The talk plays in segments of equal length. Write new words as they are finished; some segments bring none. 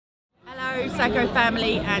SOCO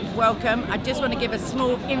family, and welcome. I just want to give a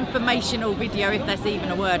small informational video, if that's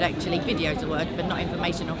even a word actually. Video's a word, but not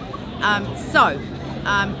informational.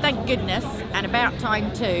 Thank goodness, and about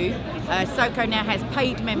time too, SOCO now has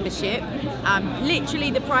paid membership.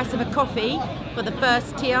 Literally the price of a coffee for the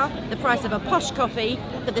first tier, the price of a posh coffee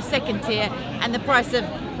for the second tier, and the price of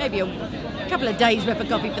maybe a couple of days worth of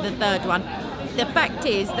coffee for the third one. The fact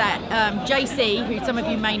is that JC, who some of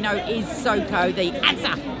you may know is SOCO, the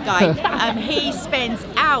answer guy, he spends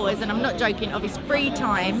hours, and I'm not joking, of his free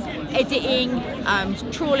time editing,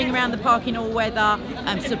 trawling around the park in all weather,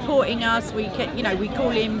 supporting us. We call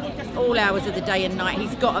him all hours of the day and night.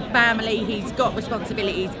 He's got a family, he's got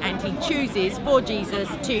responsibilities, and he chooses for Jesus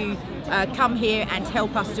to come here and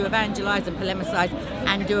help us to evangelise and polemicise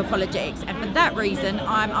and do apologetics. And for that reason,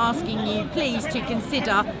 I'm asking you please to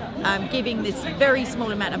consider giving this very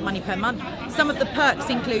small amount of money per month. Some of the perks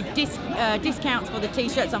include discounts for the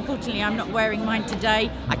t-shirts. Unfortunately, I'm not wearing mine today.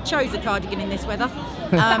 I chose a cardigan in this weather.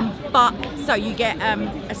 So you get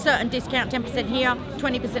a certain discount, 10% here,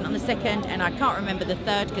 20% on the second, and I can't remember the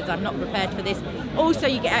third because I'm not prepared for this. Also,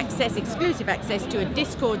 you get exclusive access to a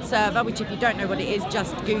Discord server, which if you don't know what it is,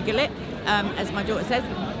 just Google it, as my daughter says.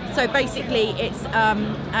 So basically it's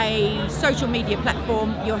a social media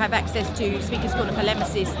platform. You'll have access to speakers, corner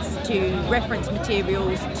polemicists, to reference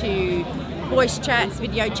materials, to voice chats,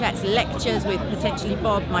 video chats, lectures with potentially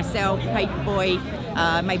Bob, myself, Paperboy,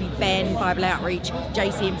 maybe Ben, Bible Outreach,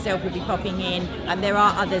 JC himself will be popping in, and there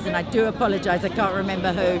are others, and I do apologise, I can't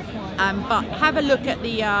remember who. But have a look at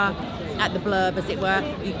the blurb, as it were.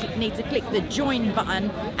 You need to click the join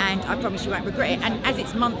button, and I promise you won't regret it. And as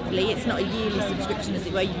it's monthly, it's not a yearly subscription, as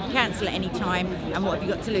it were. You can cancel at any time, and what have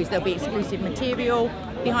you got to lose? There'll be exclusive material,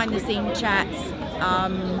 behind the scene chats.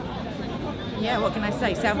 Yeah, what can I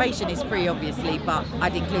say? Salvation is free, obviously, but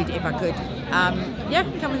I'd include it if I could. Yeah,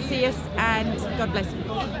 come and see us, and God bless you.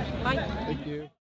 Bye. Thank you.